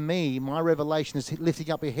 for me, my revelation is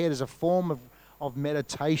lifting up your head is a form of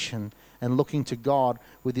meditation and looking to God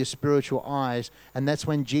with your spiritual eyes. And that's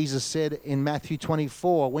when Jesus said in Matthew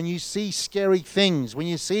 24, when you see scary things, when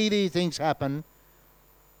you see these things happen,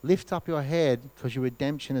 lift up your head, because your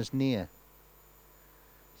redemption is near.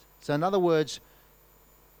 So in other words,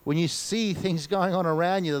 when you see things going on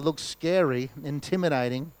around you that look scary,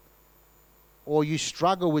 intimidating, or you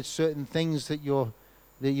struggle with certain things that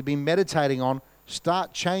you've been meditating on,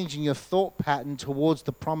 start changing your thought pattern towards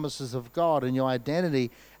the promises of God and your identity,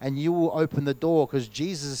 and you will open the door, because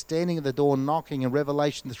Jesus is standing at the door knocking in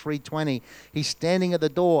Revelation 3:20. He's standing at the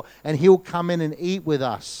door and he'll come in and eat with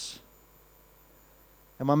us.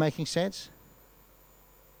 Am I making sense?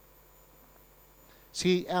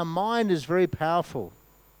 See, our mind is very powerful.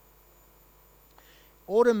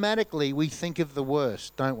 Automatically we think of the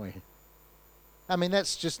worst, don't we? I mean,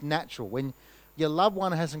 that's just natural. When your loved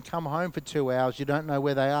one hasn't come home for 2 hours, you don't know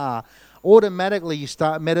where they are, automatically you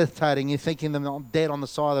start meditating, you're thinking them dead on the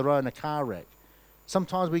side of the road in a car wreck.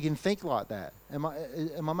 Sometimes we can think like that. Am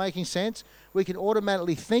I making sense? We can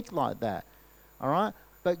automatically think like that. All right?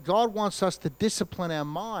 But God wants us to discipline our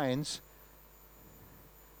minds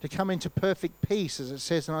to come into perfect peace, as it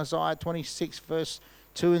says in Isaiah 26, verse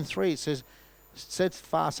 2 and 3. It says, set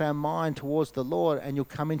fast our mind towards the Lord, and you'll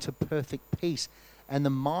come into perfect peace. And the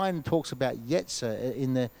mind talks about yetzer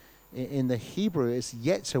in the Hebrew. It's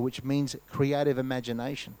yetzer, which means creative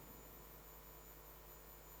imagination.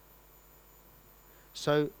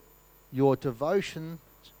 So your devotion,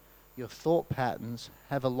 your thought patterns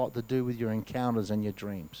have a lot to do with your encounters and your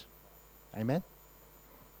dreams. Amen?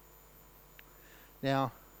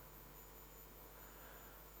 Now,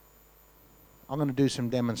 I'm going to do some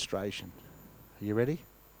demonstration. Are you ready?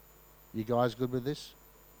 You guys good with this?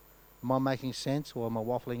 Am I making sense, or am I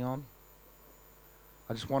waffling on?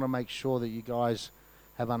 I just want to make sure that you guys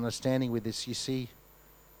have understanding with this. You see,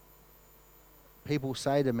 people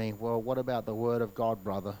say to me, well, what about the Word of God,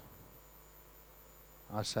 brother?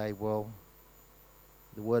 I say, well,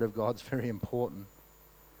 the Word of God's very important,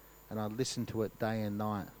 and I listen to it day and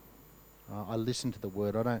night. I listen to the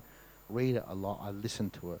Word. I don't read it a lot. I listen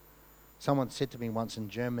to it. Someone said to me once in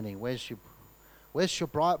Germany, where's your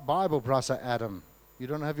Bible, brother Adam? You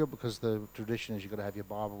don't have your, because the tradition is you've got to have your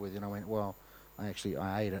Bible with you. And I went, well, I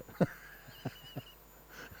ate it.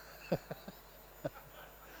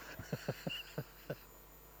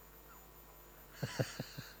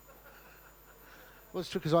 Well, it's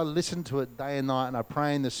true, because I listen to it day and night, and I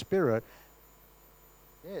pray in the Spirit.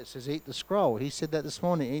 Yeah, it says eat the scroll. He said that this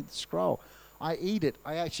morning, eat the scroll. I eat it.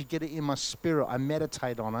 I actually get it in my spirit. I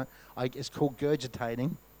meditate on it. It's called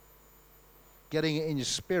gurgitating. Getting it in your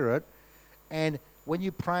spirit. And when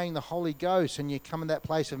you're praying the Holy Ghost and you come in that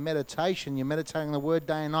place of meditation, you're meditating on the Word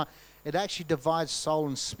day and night, it actually divides soul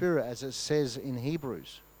and spirit, as it says in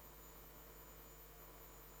Hebrews.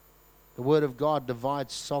 The Word of God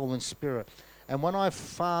divides soul and spirit. And when I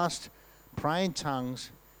fast, pray in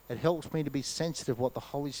tongues, It helps me to be sensitive what the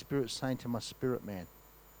Holy Spirit's saying to my spirit man.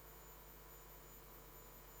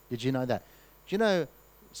 Did you know that? Do you know,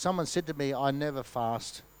 someone said to me, I never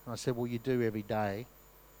fast. And I said, well, you do every day.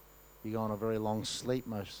 You go on a very long sleep.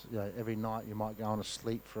 Every night you might go on a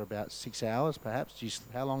sleep for about 6 hours, perhaps.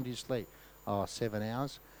 How long do you sleep? Oh, 7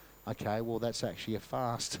 hours. Okay, well, that's actually a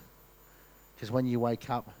fast. Because when you wake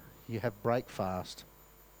up, you have breakfast.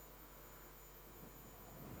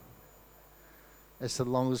 It's the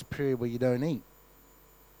longest period where you don't eat.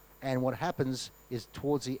 And what happens is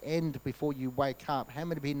towards the end, before you wake up, how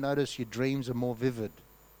many of you notice your dreams are more vivid?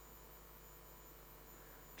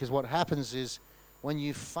 Because what happens is, when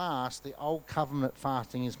you fast, the old covenant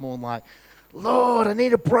fasting is more like, Lord, I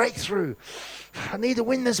need a breakthrough. I need to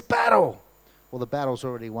win this battle. Well, the battle's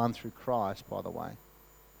already won through Christ, by the way.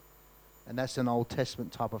 And that's an Old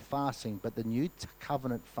Testament type of fasting. But the New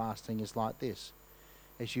Covenant fasting is like this.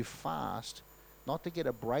 As you fast, not to get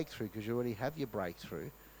a breakthrough, because you already have your breakthrough,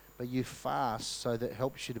 but you fast so that it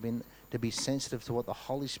helps you to be sensitive to what the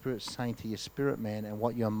Holy Spirit's saying to your spirit man and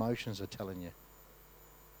what your emotions are telling you.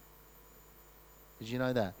 Did you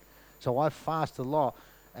know that? So I fast a lot,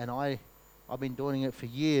 and I've been doing it for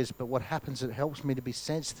years, but what happens, it helps me to be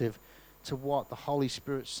sensitive to what the Holy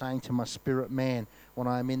Spirit's saying to my spirit man. When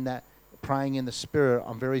I'm in that praying in the Spirit,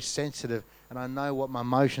 I'm very sensitive, and I know what my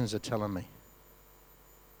emotions are telling me.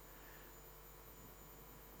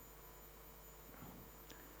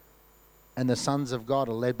 And the sons of God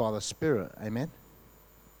are led by the Spirit. Amen?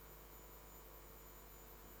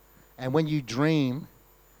 And when you dream,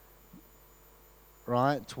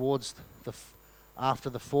 right, towards after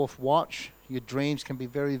the fourth watch, your dreams can be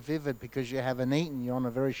very vivid because you haven't eaten. You're on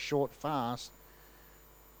a very short fast,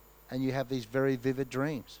 and you have these very vivid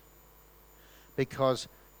dreams because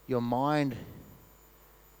your mind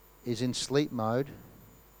is in sleep mode,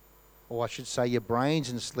 or I should say your brain's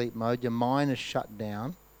in sleep mode. Your mind is shut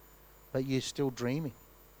down, but you're still dreaming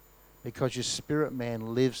because your spirit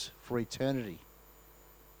man lives for eternity.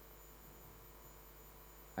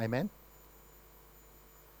 Amen?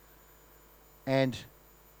 And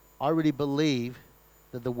I really believe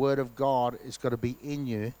that the Word of God is got to be in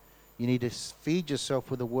you. You need to feed yourself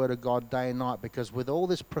with the Word of God day and night, because with all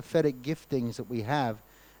this prophetic giftings that we have,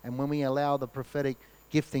 and when we allow the prophetic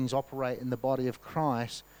giftings operate in the body of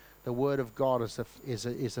Christ, the Word of God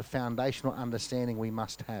is a foundational understanding we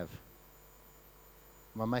must have.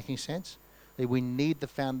 Am I making sense? That we need the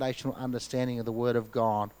foundational understanding of the Word of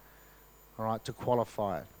God, all right, to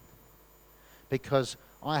qualify it. Because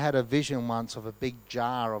I had a vision once of a big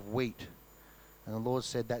jar of wheat, and the Lord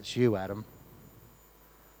said, that's you, Adam.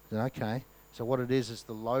 I said, okay. So what it is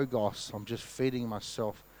the Logos. I'm just feeding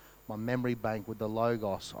myself, my memory bank with the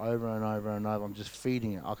Logos over and over and over. I'm just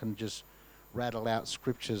feeding it. I can just rattle out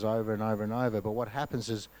scriptures over and over and over. But what happens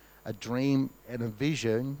is a dream and a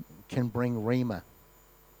vision can bring Rhema.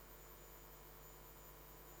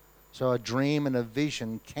 So a dream and a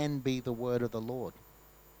vision can be the word of the Lord.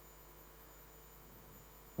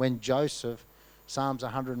 When Joseph, Psalms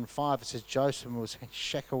 105, it says Joseph was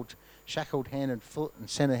shackled hand and foot and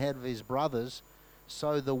sent ahead of his brothers,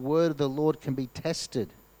 so the word of the Lord can be tested.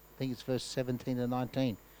 I think it's verse 17 and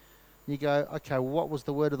 19. You go, okay, well, what was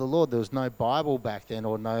the word of the Lord? There was no Bible back then,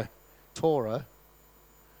 or no Torah.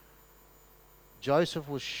 Joseph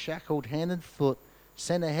was shackled hand and foot,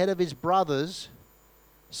 sent ahead of his brothers,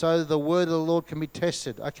 so the word of the Lord can be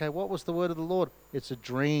tested. Okay, what was the word of the Lord? It's a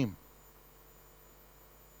dream.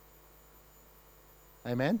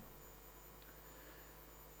 Amen?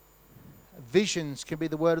 Visions can be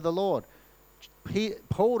the word of the Lord.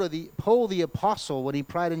 Paul the apostle, when he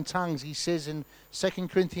prayed in tongues, he says in 2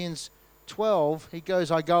 Corinthians 12, he goes,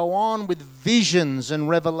 I go on with visions and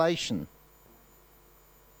revelation.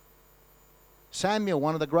 Samuel,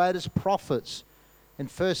 one of the greatest prophets, in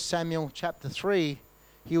 1 Samuel chapter 3,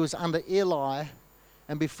 he was under Eli,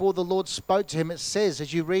 and before the Lord spoke to him, it says,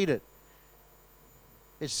 as you read it,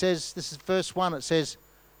 it says, this is verse 1, it says,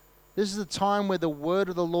 this is the time where the word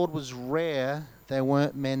of the Lord was rare. There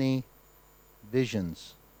weren't many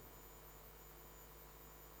visions.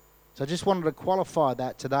 So I just wanted to qualify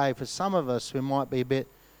that today for some of us who might be a bit,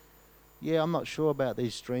 I'm not sure about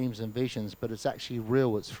these dreams and visions, but it's actually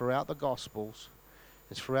real. It's throughout the Gospels.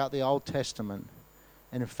 It's throughout the Old Testament.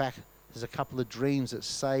 And in fact, there's a couple of dreams that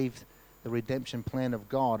saved the redemption plan of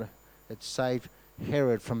God. It saved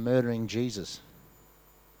Herod from murdering Jesus.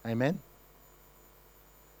 Amen?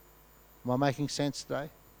 Am I making sense today?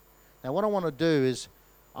 Now what I want to do is,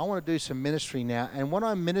 I want to do some ministry now. And when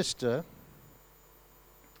I minister,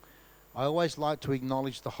 I always like to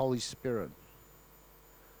acknowledge the Holy Spirit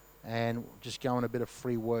and just go in a bit of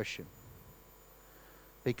free worship.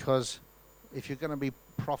 Because if you're going to be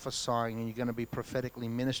prophesying and you're going to be prophetically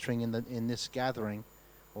ministering in this gathering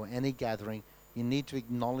or any gathering, you need to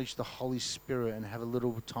acknowledge the Holy Spirit and have a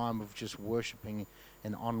little time of just worshiping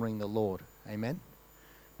and honoring the Lord. Amen?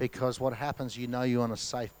 Because what happens, you know you're in a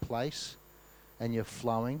safe place and you're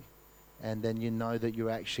flowing, and then you know that you're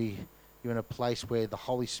in a place where the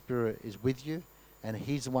Holy Spirit is with you, and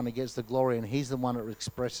He's the one that gets the glory, and He's the one that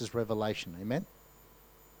expresses revelation. Amen?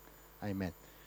 Amen.